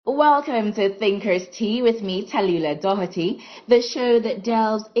Welcome to Thinker's Tea with me, Talula Doherty, the show that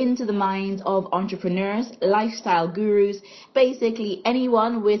delves into the minds of entrepreneurs, lifestyle gurus, basically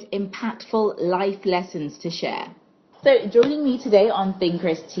anyone with impactful life lessons to share. So joining me today on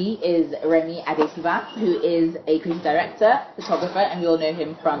Thinker's Tea is Remi Adetiba, who is a creative director, photographer, and we all know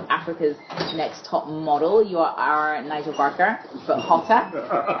him from Africa's Next Top Model. You are our Nigel Barker, but hotter.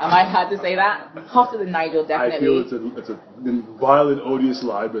 Am I hard to say that? Hotter than Nigel, definitely. I feel it's a violent, odious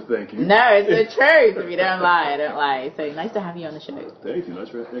lie, but thank you. No, it's the truth. If you don't lie, I don't lie. So nice to have you on the show. Thank you. Thanks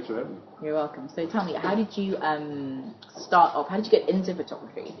for having me. You're welcome. So tell me, how did you start off? How did you get into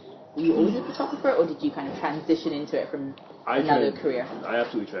photography? Were you always a photographer, or did you kind of transition into it from another career? I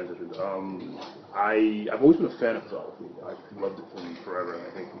absolutely transitioned. I've always been a fan of photography. I've loved it from forever.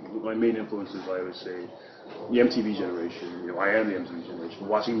 I think my main influences, I always say, the MTV generation. You know, I am the MTV generation.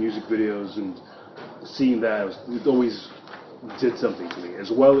 Watching music videos and seeing that, it always did something to me, as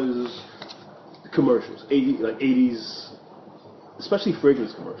well as commercials, 80s, especially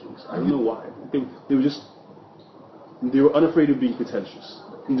fragrance commercials. I don't know why. They were unafraid of being pretentious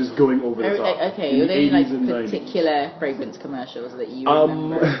and just going over the top. Okay, were there any like particular fragrance commercials that you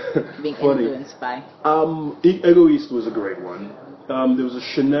remember being influenced by? Egoist was a great one. There was a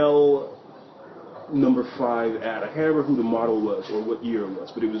Chanel number 5 ad. I can't remember who the model was or what year it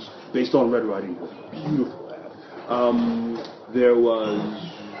was, but it was based on Red Riding Hood. Beautiful ad. There was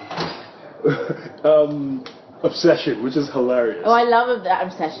Obsession, which is hilarious. Oh, I love that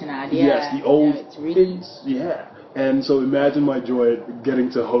Obsession ad. Yeah. Yes, the old. It's really. Yeah. And so imagine my joy at getting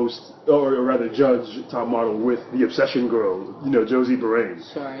to host, or rather judge Top Model with the Obsession girl, Josie Bahrain.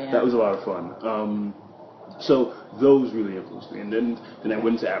 Sure, yeah. That was a lot of fun. So those really influenced me. And then I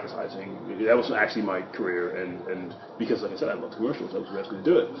went into advertising. That was actually my career. And because, like I said, I loved commercials. I was going to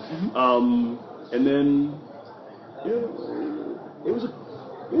do it. Mm-hmm. And then, it was a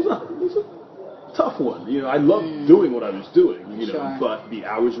tough one. I loved doing what I was doing, Sure. but the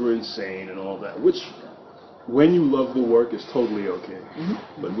hours were insane and all that, which, when you love the work, is totally okay.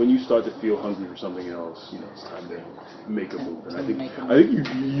 Mm-hmm. But when you start to feel hungry for something else, it's time to make a move. And I think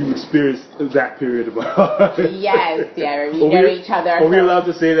you experienced that period of my life. Yes, yeah. We know each other. Are we allowed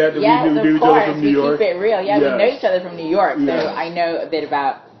to say that? Yes, we knew each other from New York? Keep it real. Yeah, yes. We know each other from New York, so yes. I know a bit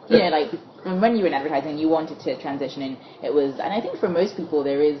about, like, when you were in advertising, you wanted to transition, and and I think for most people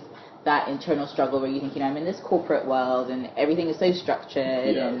there is that internal struggle where you think, I'm in this corporate world and everything is so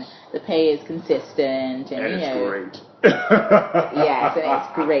structured, yes. and the pay is consistent, and it's great. Yes, and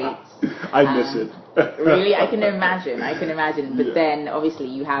it's great. I miss it. Really, I can imagine. But then obviously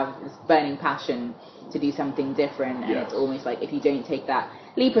you have this burning passion to do something different, and yes. it's almost like if you don't take that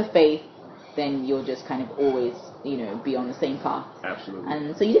leap of faith, then you'll just kind of always, be on the same path. Absolutely.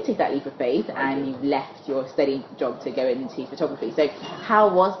 And so you did take that leap of faith, and you left your steady job to go into photography. So how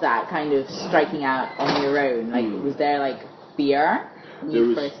was that kind of striking out on your own? Like, was there like fear when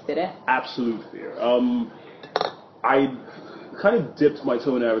you first did it? Absolute fear. I kind of dipped my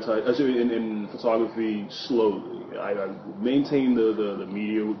toe in advertising, in photography slowly. I maintained the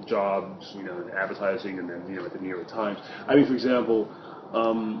media jobs, in advertising, and then at the New York Times. I mean, for example,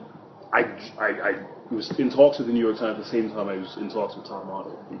 I was in talks with the New York Times at the same time I was in talks with Top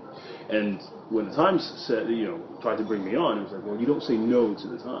Model. And when the Times said, tried to bring me on, it was like, well, you don't say no to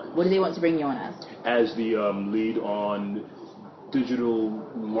the Times. What do they want to bring you on as? As the lead on digital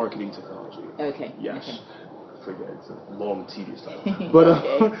marketing technology. Okay. Yes. Okay. Forget it's a long, tedious title. But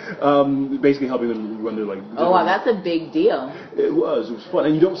basically helping them run their Oh wow, that's a big deal. It was fun,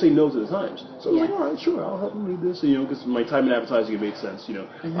 and you don't say no to the Times. So I was like, all right, sure, I'll help them read this, because my time in advertising, it made sense,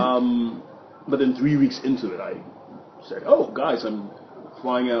 Mm-hmm. But then 3 weeks into it, I said, oh guys, I'm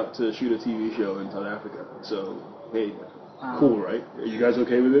flying out to shoot a TV show in South Africa. So hey, cool, right? Are you guys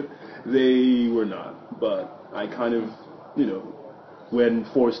okay with it? They were not, but I kind of, when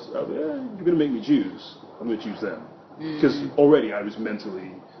forced, you're gonna make me choose. I'm going to choose them. Because already I was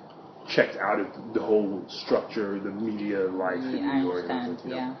mentally checked out of the whole structure, the media life in New York.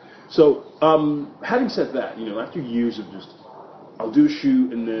 Yeah. So, having said that, after years of just, I'll do a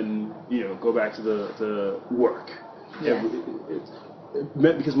shoot and then, go back to the work. Yes. It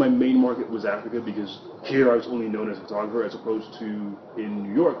meant because my main market was Africa, because here I was only known as a photographer as opposed to in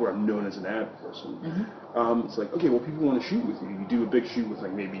New York where I'm known as an ad person. Mm-hmm. It's like, okay, well, people want to shoot with you. You do a big shoot with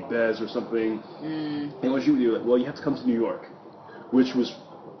like maybe Bez or something. They want to shoot with you. Like, well, you have to come to New York, which was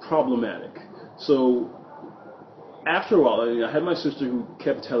problematic. So after a while, I had my sister who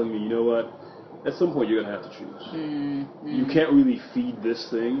kept telling me, you know what, at some point you're going to have to choose. You can't really feed this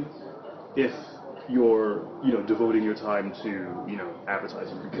thing if you're, devoting your time to,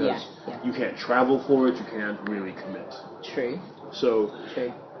 advertising, because you can't travel for it, you can't really commit. True. So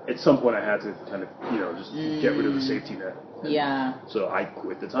at some point I had to kind of, just get rid of the safety net. Yeah. So I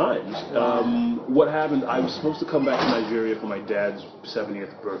quit the Times. What happened, I was supposed to come back to Nigeria for my dad's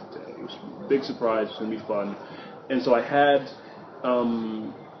 70th birthday. It was a big surprise, it was going to be fun. And so I had,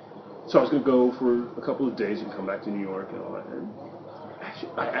 so I was going to go for a couple of days and come back to New York and all that. And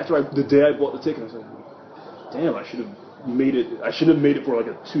actually, the day I bought the ticket, I was like, damn, I shouldn't have made it for like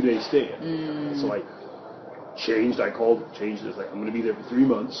a 2-day stay. So I changed, it. It's like, I'm going to be there for 3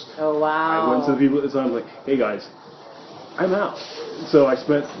 months. Oh, wow. I went to the people at the time, like, hey guys, I'm out. So I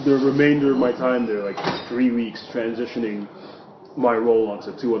spent the remainder of my time there, like 3 weeks, transitioning my role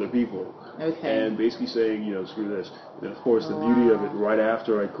onto 2 other people. Okay. And basically saying, screw this. And of course, the beauty of it, right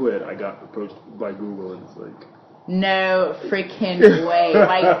after I quit, I got approached by Google, and it's like, no freaking way.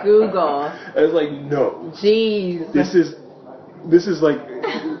 By Google. I was like, no. Jeez. This is like,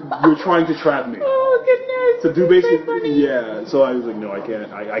 you're trying to trap me. Oh, goodness. To do basically, so yeah. So I was like, no, I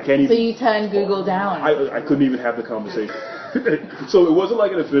can't even. So you turned Google down? I couldn't even have the conversation. So it wasn't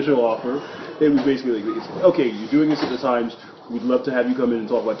like an official offer. It was basically like, okay, you're doing this at the Times. We'd love to have you come in and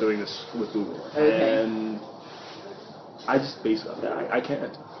talk about doing this with Google. Okay. And I just basically, I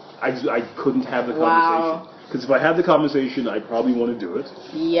can't. I couldn't have the conversation. Wow. Because if I had the conversation, I'd probably want to do it.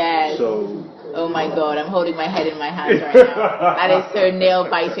 Yes. So. Oh my God, I'm holding my head in my hands right now. That is so nail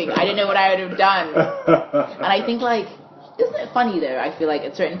biting. I don't know what I would have done. And I think, like, isn't it funny though? I feel like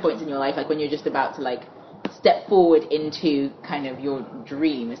at certain points in your life, like when you're just about to like step forward into kind of your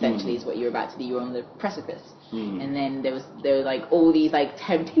dream, essentially is what you're about to do. You're on the precipice. And then there were like all these like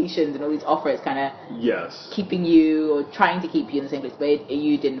temptations and all these offers kind of keeping you or trying to keep you in the same place, but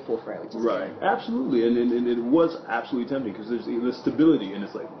you didn't fall for it, which is right. Good. Absolutely, and it was absolutely tempting because there's the stability, and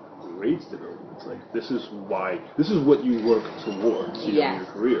it's like great stability. It's like this is what you work towards in your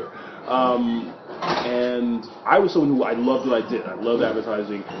career. And I was someone who I loved what I did. I loved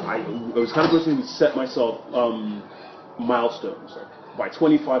advertising. I was the kind of person who would set myself milestones. Like, by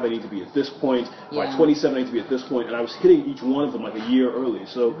 25, I need to be at this point. By 27, I need to be at this point. And I was hitting each one of them like a year early.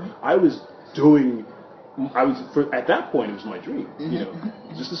 So I was at that point, it was my dream.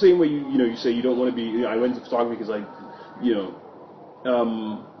 Just the same way you say you don't want to be. I went into photography because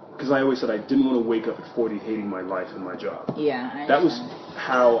because I always said I didn't want to wake up at 40 hating my life and my job. Yeah, that was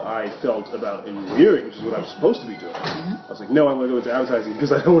how I felt about engineering, which is what I was supposed to be doing. I was like, no, I want to go into advertising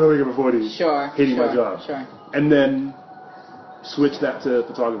because I don't want to wake up at 40 hating my job. And then switch that to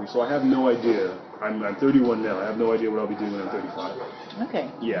photography. So I have no idea. I'm 31 now. I have no idea what I'll be doing when I'm 35. Okay.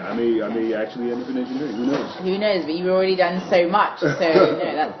 Yeah, I may actually end up in engineering. Who knows? Who knows? But you've already done so much. So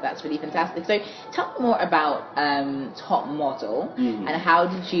that's really fantastic. So tell me more about Top Model and how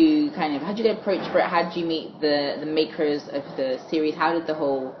did you get approached for it? How did you meet the makers of the series? How did the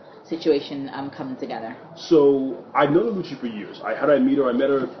whole situation come together? So I've known Lucci for years. How did I meet her? I met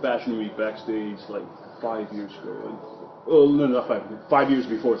her at Fashion Week backstage like 5 years ago. Oh no, not 5. 5 years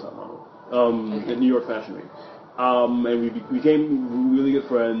before Top Model. At New York Fashion Week. And we became really good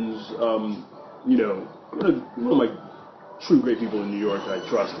friends. One of my true great people in New York I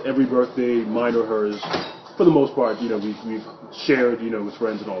trust. Every birthday, mine or hers, for the most part, we've shared, with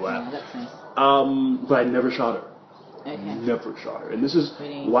friends and all that. Yeah, that's nice. But I never shot her. Okay. Never shot her. And this is,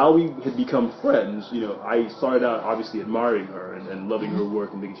 while we had become friends, I started out obviously admiring her and loving her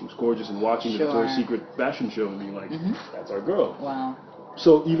work and thinking she was gorgeous and watching the Victoria's Secret fashion show and being like, that's our girl. Wow.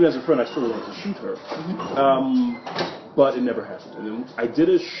 So even as a friend, I still wanted to shoot her. But it never happened. And then I did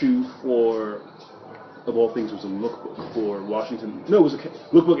a shoot for, of all things, it was a lookbook for Washington. No, it was a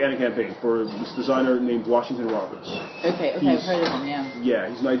lookbook and a campaign for this designer named Washington Roberts. Okay, I've heard of him, yeah. Yeah,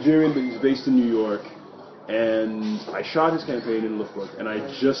 he's Nigerian, but he's based in New York. And I shot his campaign in lookbook, and I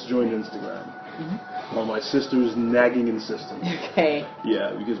just joined Instagram. On my sister's nagging insistence. Okay.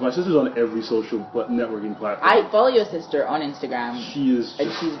 Yeah, because my sister's on every social networking platform. I follow your sister on Instagram. She is.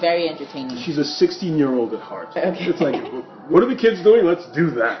 And she's very entertaining. She's a 16-year-old at heart. Okay. It's like, what are the kids doing? Let's do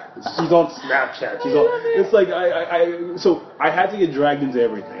that. She's on Snapchat. She's on. It's like So I had to get dragged into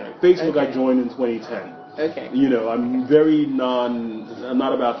everything. Like Facebook, I joined in 2010. Okay. I'm very I'm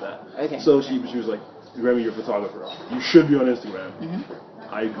not about that. Okay. So she was like, Remi, you're a photographer. You should be on Instagram.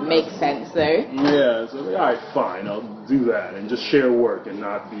 I agree. Makes sense, though. Yeah, so all right, fine, I'll do that and just share work and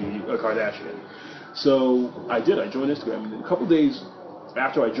not be a Kardashian. So I did. I joined Instagram, and a couple days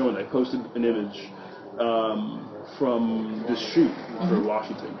after I joined, I posted an image from this shoot for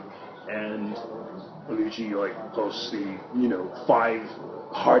Washington, and Lucci posts the 5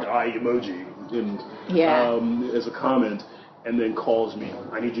 heart eye emoji as a comment. And then calls me.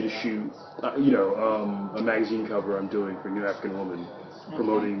 I need you to shoot, a magazine cover I'm doing for New African Woman,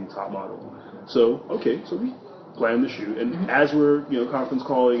 promoting Top Model. So we plan the shoot, and as we're conference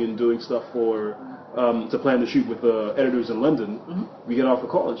calling and doing stuff for to plan the shoot with the editors in London, we get off the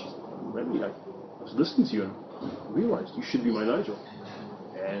call and she's like, Remi, I was listening to you and I realized you should be my Nigel,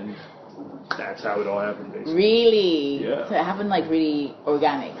 and that's how it all happened, basically. Really? Yeah. So it happened like really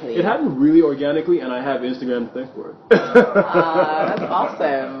organically. It happened really organically, and I have Instagram to thank for it. That's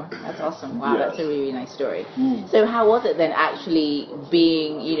awesome. That's awesome. Wow, Yeah. that's a really nice story. So how was it then actually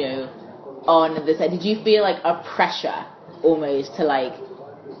being, on the set? Did you feel like a pressure almost to like,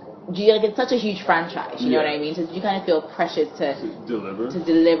 it's such a huge franchise, you know what I mean? So did you kind of feel pressured to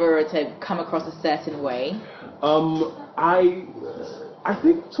deliver or to come across a certain way? I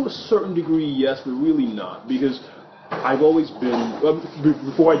think to a certain degree, yes, but really not, because I've always been,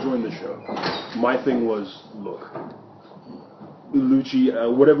 before I joined the show, my thing was, look, Lucci,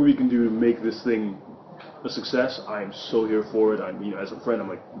 whatever we can do to make this thing a success, I'm so here for it. I'm, as a friend, I'm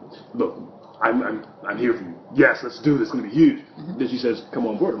like, look, I'm here for you. Yes, let's do this. It's going to be huge. Then she says, come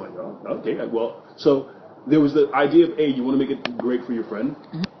on board. I'm like, oh, okay. Well, so there was the idea of, you want to make it great for your friend.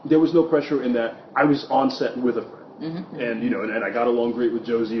 There was no pressure in that. I was on set with a friend. And, and I got along great with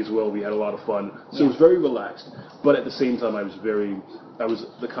Josie as well. We had a lot of fun. So it was very relaxed. But at the same time, I was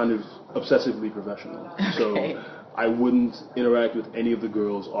the kind of obsessively professional. Okay. So I wouldn't interact with any of the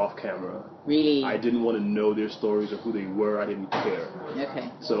girls off camera. Really? I didn't want to know their stories or who they were. I didn't care. Okay.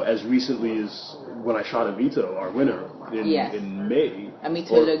 So as recently as when I shot Amito, our winner, in May.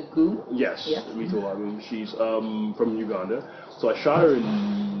 Amito Lagoon? Yes, Yeah. Amito Lagoon. She's from Uganda. So I shot her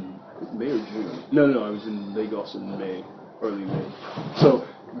in May or June. No, I was in Lagos in May, early May. So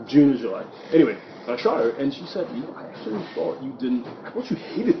June or July. Anyway, I shot her, and she said, I actually thought you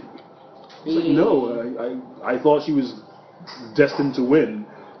hated me. Really? Like, no, I thought she was destined to win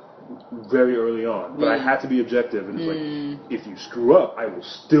very early on, but I had to be objective, and it's like, if you screw up, I will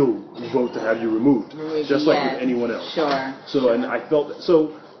still vote to have you removed, just like with anyone else. Sure. So, and I felt that,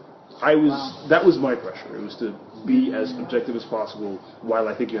 so I was, that was my pressure. It was to be as objective as possible. While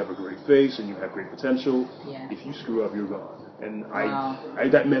I think you have a great face and you have great potential, if you screw up, you're gone. And I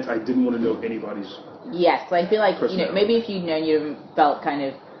that meant I didn't want to know anybody's. Yes, so I feel like maybe if you'd known, you felt kind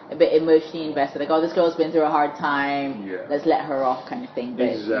of a bit emotionally invested, like, oh, this girl's been through a hard time, let's let her off, kind of thing.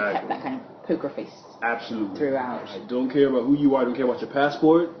 But you kept that kind of poker face. Absolutely. Throughout. I don't care about who you are. I don't care about your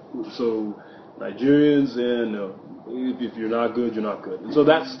passport. So Nigerians, and if you're not good, you're not good. And so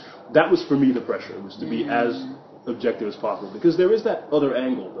that was for me the pressure. It was to be as objective as possible, because there is that other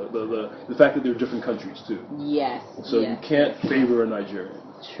angle, the fact that they're different countries too. Yes. So you can't favor a Nigerian.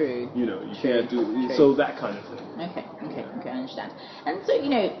 True. You can't do so, that kind of thing. Okay, I understand. And so,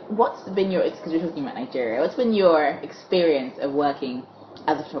 what's been your, because we're talking about Nigeria, what's been your experience of working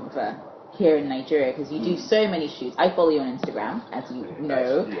as a photographer here in Nigeria? Because you do so many shoots. I follow you on Instagram, as you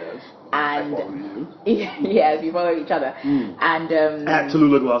know. Yes. And I follow you. Yes, we follow each other. And at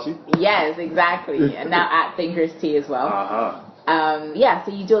Tallulah Glossy. Yes, exactly. And now at Thinkers Tea as well.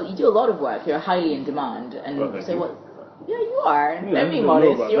 So you do a lot of work. You're highly in demand. And so what? Yeah, you are. Don't be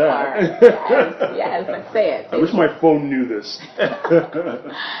modest. You are. Yes, let's say it. I wish my phone knew this.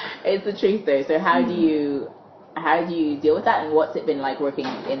 It's the truth, though. So how do you deal with that, and what's it been like working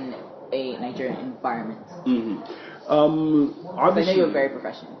in a Nigerian environment? Obviously, I know you're very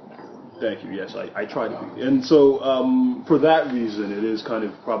professional. Thank you. Yes, I try to be. And so for that reason, it is kind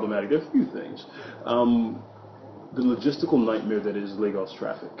of problematic. There are a few things. The logistical nightmare that is Lagos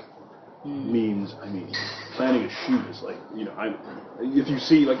traffic. Means, planning a shoot is like, if you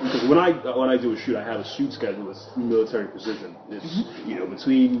see, like, because when I do a shoot, I have a shoot schedule with military precision. It's,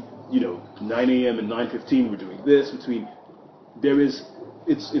 between, 9 a.m. and 9:15, we're doing this,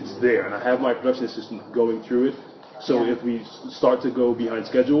 it's there, and I have my production assistant going through it, so if we start to go behind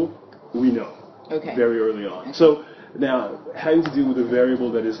schedule, we know. Very early on. So, now, having to deal with a variable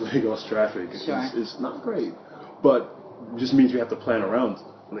that is Lagos traffic is not great, but it just means we have to plan around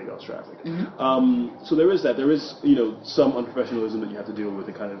Lagos traffic. So there is that. There is, some unprofessionalism that you have to deal with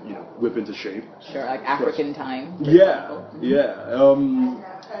and kind of, whip into shape. Sure, like African time.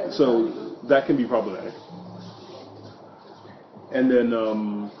 So that can be problematic. And then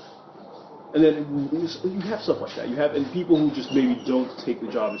you have stuff like that. You have, and people who just maybe don't take the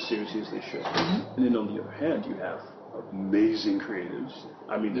job as seriously as they should. And then on the other hand, you have amazing creatives.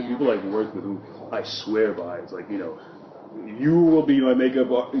 The people I've worked with who I swear by, it's like, you will be my makeup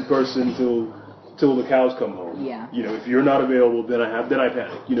person till the cows come home. If you're not available, then I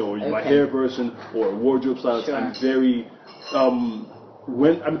panic. Or my hair person or a wardrobe stylist. I'm very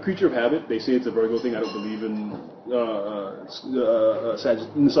when I'm a creature of habit. They say it's a Virgo thing. I don't believe in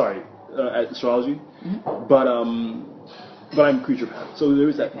astrology. But but I'm a creature of habit. So there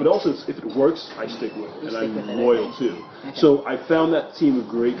is that. But also, if it works, I stick with it, and I'm loyal too. Okay. So I found that team of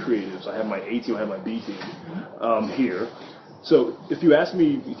great creatives. I have my A team, I have my B team here. So if you asked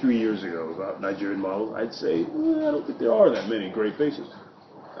me 3 years ago about Nigerian models, I'd say, I don't think there are that many great faces.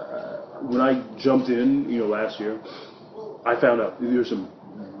 When I jumped in, last year, I found out there's some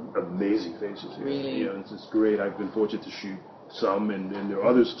amazing faces here. Really? It's great. I've been fortunate to shoot some, and there are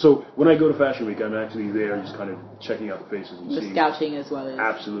others. So when I go to Fashion Week, I'm actually there just kind of checking out the faces and seeing. Scouting as well as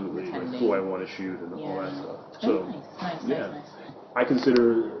absolutely, like who I want to shoot and all that stuff. So nice. I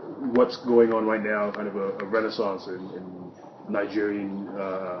consider what's going on right now kind of a renaissance in Nigerian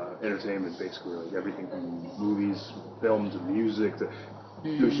entertainment, basically, like everything from movies, films, and music.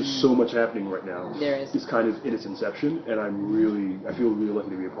 There's just so much happening right now. There is. It's kind of in its inception, and I feel really lucky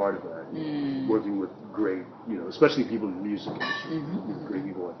to be a part of that. Working with great, especially people in the music industry, great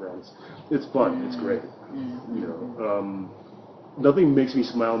people like that. It's fun. It's great. Nothing makes me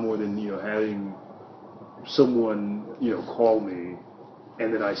smile more than having someone call me.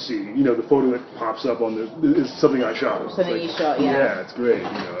 And then I see, the photo that pops up on is something I shot. Something you shot, yeah. Yeah, it's great.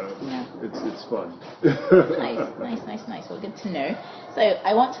 It's fun. Nice. Well, good to know. So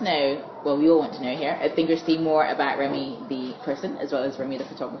I want to know, well, we all want to know here at Thinkersty more about Remi the person as well as Remi the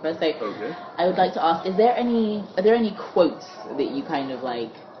photographer. So okay. I would like to ask, are there any quotes that you kind of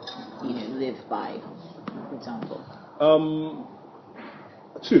like, live by, for example?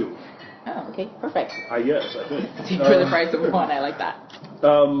 Two. Oh, okay, perfect. I think. Two for the price of one. I like that.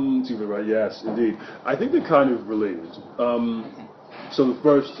 Two for the price, yes, indeed. I think they're kind of related. So the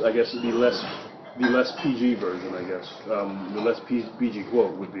first, I guess, the less PG version, I guess, the less PG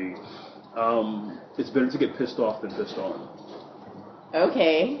quote would be, it's better to get pissed off than pissed on.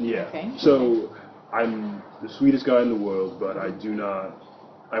 Okay. Yeah. Okay. So I'm the sweetest guy in the world, but I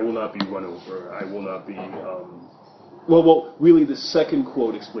will not be run over. I will not be, well, really the second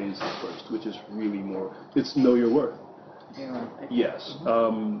quote explains the first, which is really more, it's know your worth. Okay. Yes.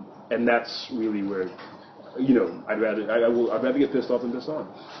 And that's really where, I'd rather get pissed off than pissed on.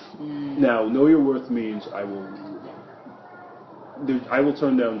 Now, know your worth means I will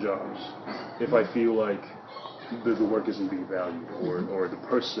turn down jobs if I feel like the work isn't being valued or the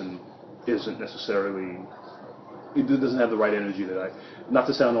person isn't necessarily, it doesn't have the right energy that not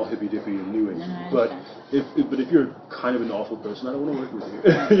to sound all hippy-dippy and new age, but if you're kind of an awful person, I don't want to work with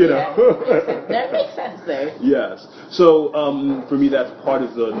you. That makes sense though. Yes. So for me, that's part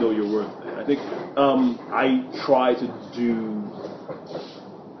of the know your worth thing. I think I try to do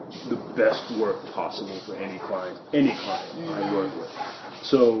the best work possible for any client I work with.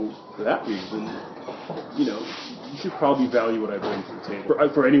 So for that reason, you should probably value what I bring to the table.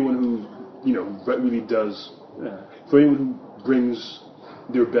 For anyone who really does. For anyone who brings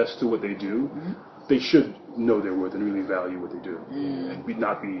their best to what they do, they should know their worth and really value what they do, and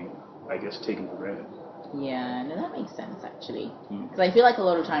not be, I guess, taken for granted. Yeah, no, that makes sense actually. Because I feel like a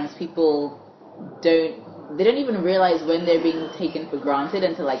lot of times people don't even realize when they're being taken for granted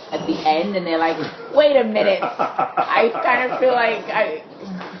until like at the end, and they're like, wait a minute, I kind of feel like I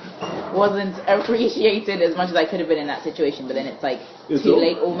wasn't appreciated as much as I could have been in that situation, but then it's like too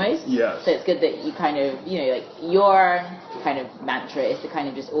late almost. Yes. So it's good that you kind of, like your kind of mantra is to kind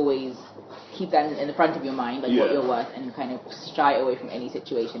of just always keep that in the front of your mind, like what you're worth, and kind of shy away from any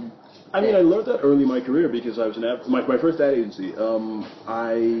situation. I mean, I learned that early in my career because I was my first ad agency.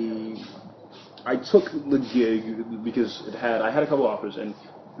 I took the gig because I had a couple offers, and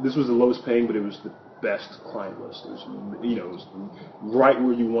this was the lowest paying, but it was the best client list. It was, it was right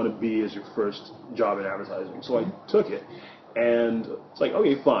where you want to be as your first job in advertising. So I took it, and it's like,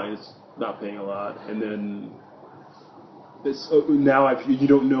 okay, fine, it's not paying a lot, and then now you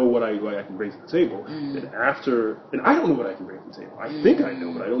don't know what I can bring to the table, and I don't know what I can bring to the table. I think I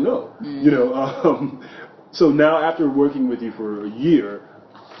know, but I don't know. So now after working with you for a year,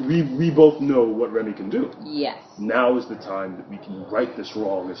 we both know what Remi can do. Yes. Now is the time that we can right this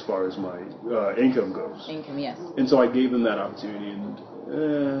wrong as far as my income goes. Income, yes. And so I gave them that opportunity, and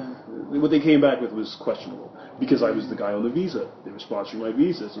what they came back with was questionable because I was the guy on the visa. They were sponsoring my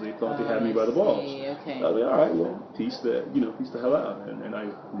visa, so they thought they had me by the balls. Okay. I was like, all right, well, peace the hell out, and I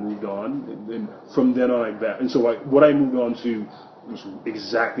moved on. And from then on, what I moved on to was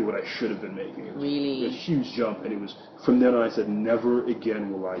exactly what I should have been making. It was really? A huge jump, and it was from then on I said, never again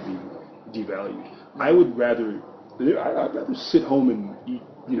will I be devalued. I'd rather sit home and eat,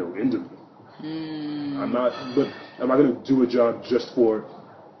 Indomie. I'm not going to do a job just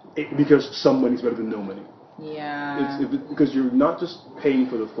because some money's better than no money. Yeah. Because you're not just paying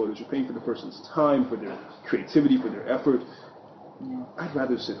for the photos, you're paying for the person's time, for their creativity, for their effort. Yeah. I'd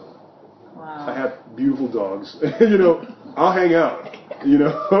rather sit home. Wow. I have beautiful dogs. You know, I'll hang out. You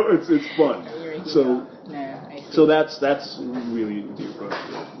know, it's fun. So that's really the approach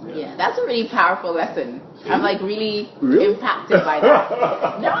to it. Yeah, that's a really powerful lesson. I'm like really impacted by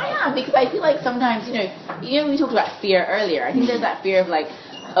that. No, I am, because I feel like sometimes, you know, we talked about fear earlier. I think there's that fear of like,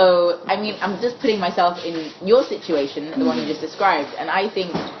 oh, I mean, I'm just putting myself in your situation, the one you just described, and I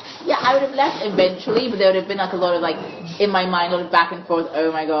think, yeah, I would have left eventually, but there would have been like a lot of like, in my mind, a lot of back and forth,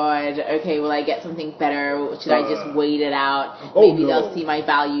 oh my god, okay, will I get something better, or should I just wait it out? Maybe they'll see my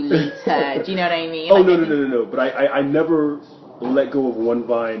value later. Do you know what I mean? Oh, like, no. But I never let go of one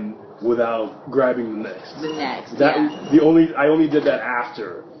vine without grabbing the next. I only did that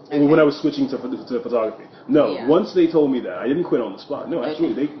after, when I was switching to photography. No, once they told me that, I didn't quit on the spot. No,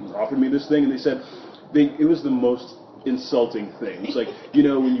 absolutely. They offered me this thing, and they said, it was the most insulting thing. It's like, you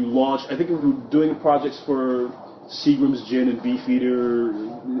know, when you launch, I think we were doing projects for Seagram's Gin and Beefeater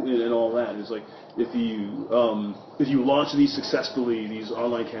and all that. It's like, if you launch these successfully, these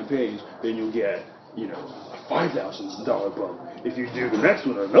online campaigns, then you'll get, you know, a $5,000 bump. If you do the next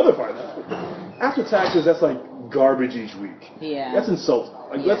one, another $5,000. After taxes, that's like garbage each week. Yeah. That's insulting.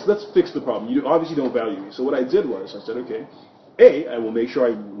 Like, let's fix the problem. You obviously don't value me. So what I did was, I said, okay, I will make sure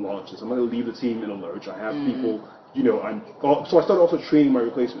I launch this. I'm going to leave the team in a lurch. I have people, you know, so I started also training my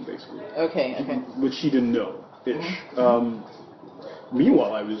replacement, basically. Okay. Which she didn't know.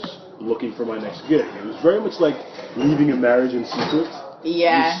 Meanwhile, I was looking for my next gig. It was very much like leaving a marriage in secret.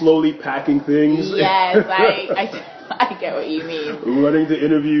 Yeah. You're slowly packing things. Yes, I get what you mean. Running to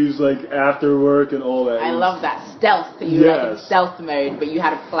interviews like after work and all that. I love that stealth. You were like in stealth mode, but you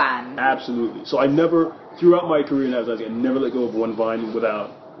had a plan. Absolutely. So I never, throughout my career in advertising, I never let go of one vine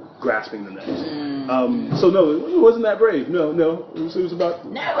without grasping the next. So no, it wasn't that brave. No, it was about.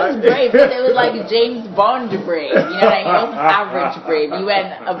 No, it was brave, but it was like James Bond brave. You know what I mean? It wasn't average brave. You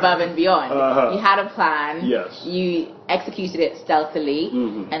went above and beyond. You had a plan. Yes. You executed it stealthily,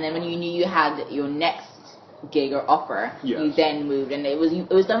 and then when you knew you had your next gig or offer, you then moved, and it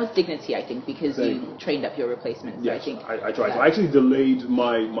was done with dignity, I think, because you trained up your replacement. So yes, I think I tried. I actually delayed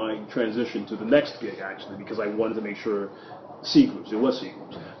my transition to the next gig actually because I wanted to make sure. Seagram's. It was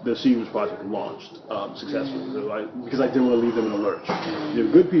Seagram's. The Seagram's project launched successfully because I didn't want to leave them in a lurch. They're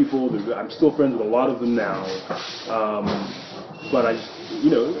good people. I'm still friends with a lot of them now. But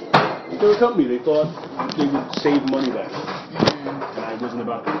they're a company. They thought they would save money that way. And I wasn't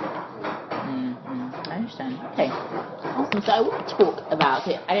about that. I understand. Okay. Awesome. So I want to talk about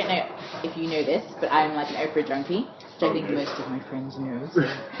it. I don't know if you know this, but I'm like an Oprah junkie. Which I think most of my friends know. So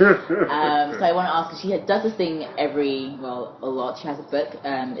I want to ask, she does this thing a lot. She has a book,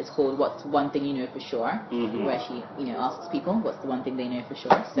 it's called What's One Thing You Know For Sure, where she, asks people what's the one thing they know for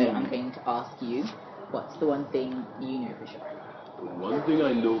sure. So I'm going to ask you, what's the one thing you know for sure? The one thing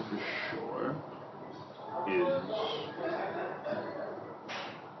I know for sure is...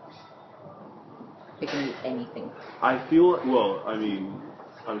 It can be anything. I feel,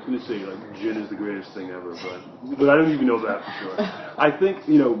 I was going to say, gin is the greatest thing ever, but I don't even know that for sure. I think,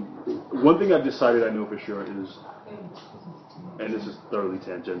 one thing I've decided I know for sure is, and this is thoroughly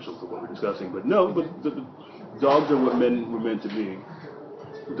tangential to what we're discussing, but the dogs are what men were meant to be.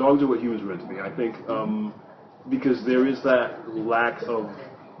 Dogs are what humans were meant to be. I think, because there is that lack of,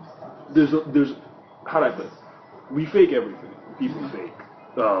 there's how do I put it? We fake everything. People fake.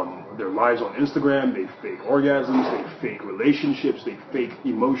 Their lives on Instagram, they fake orgasms, they fake relationships, they fake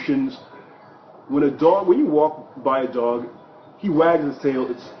emotions. When you walk by a dog, he wags his tail,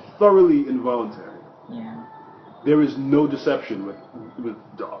 it's thoroughly involuntary. Yeah. There is no deception with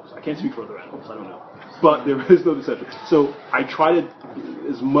dogs. I can't speak for other animals, I don't know. But there is no deception. So I try to,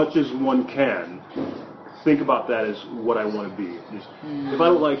 as much as one can, think about that as what I want to be. If I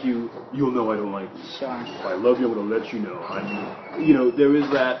don't like you, you'll know I don't like you. Sure. If I love you, I'm going to let you know. There is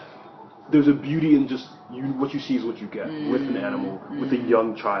that. There's a beauty in just what you see is what you get with an animal, with a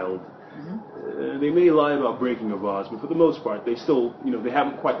young child. They may lie about breaking a vase, but for the most part, they still, they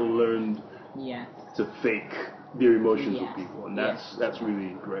haven't quite learned to fake their emotions with people, and that's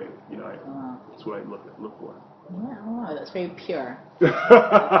really great. That's what I look for. Yeah, wow, that's very pure.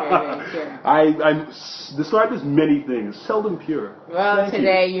 That's very pure. I'm described as many things, seldom pure. Well,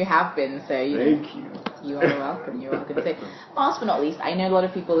 today you have been, so Thank you. You are welcome. You're welcome. So, last but not least, I know a lot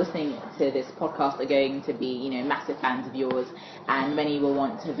of people listening to this podcast are going to be, massive fans of yours, and many will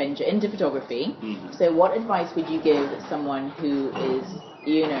want to venture into photography. So, what advice would you give someone who is,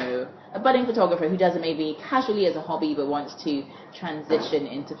 a budding photographer who does it maybe casually as a hobby, but wants to transition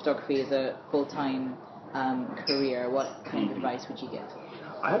into photography as a full-time career? What kind of advice would you give?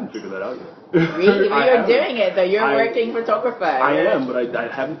 I haven't figured that out yet. Really? But you're doing it, though. You're a working photographer. I am, but I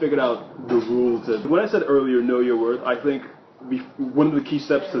haven't figured out the rules. When I said earlier, know your worth, I think one of the key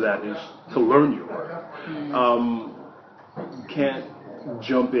steps to that is to learn your worth. You can't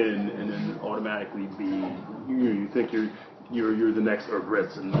jump in and then automatically be, you think you're the next Herb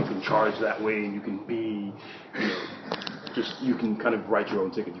Ritz and you can charge that way and you can be, you can kind of write your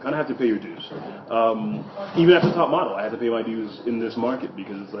own ticket. You kind of have to pay your dues. Even as a top model, I had to pay my dues in this market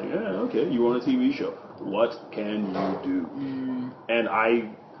because it's like, okay, you were on a TV show. What can you do? And I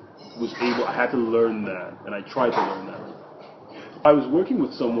had to learn that, and I tried to learn that. I was working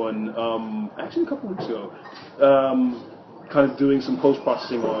with someone, actually a couple weeks ago, kind of doing some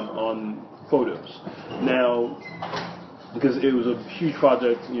post-processing on photos. Now, because it was a huge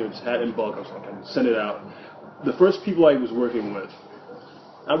project, just had in bulk, I was like, I send it out. The first people I was working with,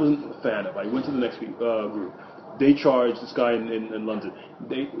 I wasn't a fan of. I went to the next group. They charged, this guy in London,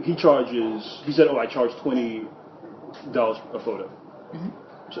 he said, I charge $20 a photo.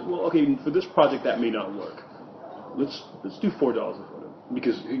 I said, well, okay, for this project that may not work. Let's do $4 a photo.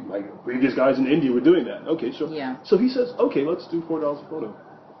 Because my previous guys in India were doing that. Okay, so so he says, okay, let's do $4 a photo.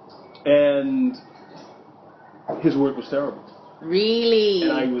 And his work was terrible. Really?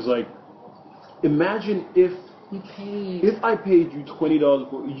 And I was like, imagine if I paid you $20 a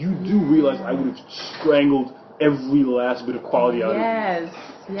photo, you do realize I would have strangled every last bit of quality out of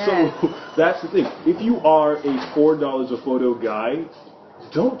you. Yes. So that's the thing. If you are a $4 a photo guy,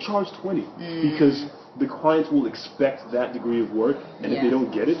 don't charge $20 because the clients will expect that degree of work, and if they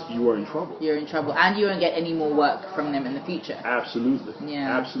don't get it, you are in trouble. You're in trouble, and you won't get any more work from them in the future. Absolutely.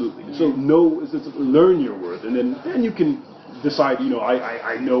 Yeah. Absolutely. Yeah. So learn your worth, and then you can decide.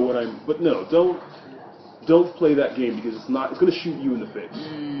 I know what I'm. But no, don't play that game because it's going to shoot you in the face.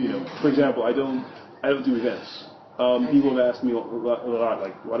 For example, I don't do events. People have asked me a lot,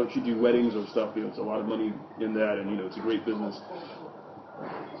 like, why don't you do weddings or stuff? It's a lot of money in that, and it's a great business.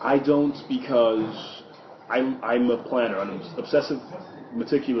 I don't because I'm a planner. I'm an obsessive,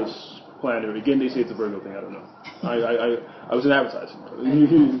 meticulous planner. Again, they say it's a Virgo thing. I don't know. I was in advertising.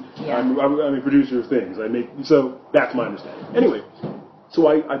 I'm a producer of things. So that's my understanding. Anyway, so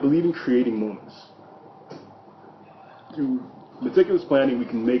I believe in creating moments. Through meticulous planning, we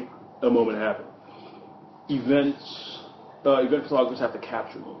can make a moment happen. Event photographers have to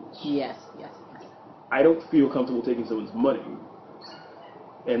capture moments. Yes. I don't feel comfortable taking someone's money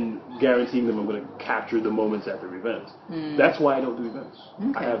and guaranteeing them I'm going to capture the moments at their event. That's why I don't do events.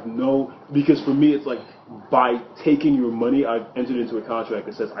 Okay. Because for me it's like, by taking your money, I've entered into a contract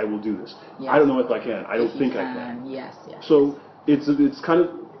that says I will do this. Yes. I don't know if I can. I don't think I can. Yes. So it's kind of,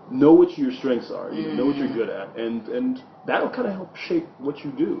 know what your strengths are, know what you're good at, and that'll kind of help shape what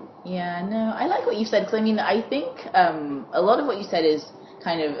you do. Yeah, no, I like what you said, because I think a lot of what you said is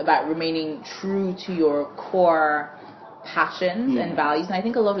kind of about remaining true to your core passions and values, and I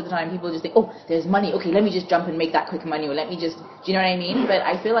think a lot of the time people just think, there's money, okay, let me just jump and make that quick money, or let me just, do you know what I mean? But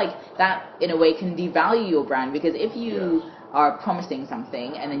I feel like that in a way can devalue your brand, because if you are promising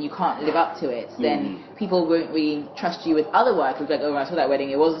something and then you can't live up to it, then people won't really trust you with other work. It's like, I saw that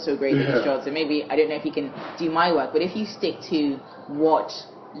wedding, it wasn't so great, so maybe I don't know if you can do my work. But if you stick to what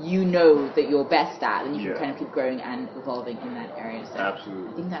you know that you're best at, then you can kind of keep growing and evolving in that area. So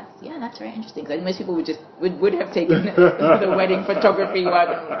absolutely. I think that's very interesting, because I think most people would have taken the wedding photography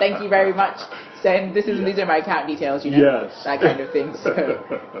work. Thank you very much. Send these are my account details, that kind of thing. So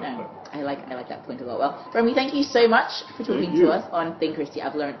I like that point a lot. Well, Remi, thank you so much for talking to us on Think Christy.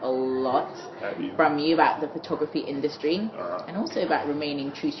 I've learned a lot from you about the photography industry and also about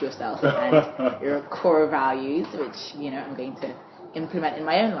remaining true to yourself and your core values, which I'm going to implement in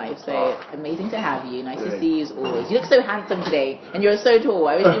my own life. So amazing to have you. Nice to see you as always. You look so handsome today, and you're so tall.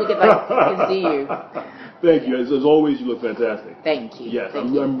 I wish people could see you. Thank you. As always, you look fantastic. Thank you. Yes,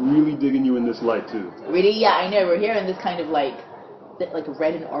 I'm really digging you in this light too. Really? Yeah, I know. We're here in this kind of like a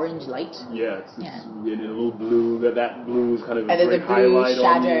red and orange light. Yeah, it's in a little blue. That blue is kind of and a great highlight shadow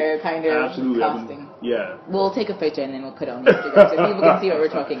on you. Kind of absolutely casting. Yeah. We'll take a photo and then we'll put it on Instagram so people can see what we're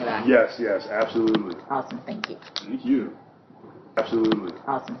talking about. Yes, absolutely. Awesome. Thank you. Thank you. Absolutely.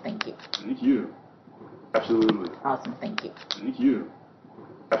 Awesome. Thank you. Thank you. Absolutely. Awesome. Thank you. Thank you.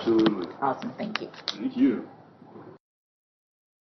 Absolutely. Awesome. Thank you. Thank you.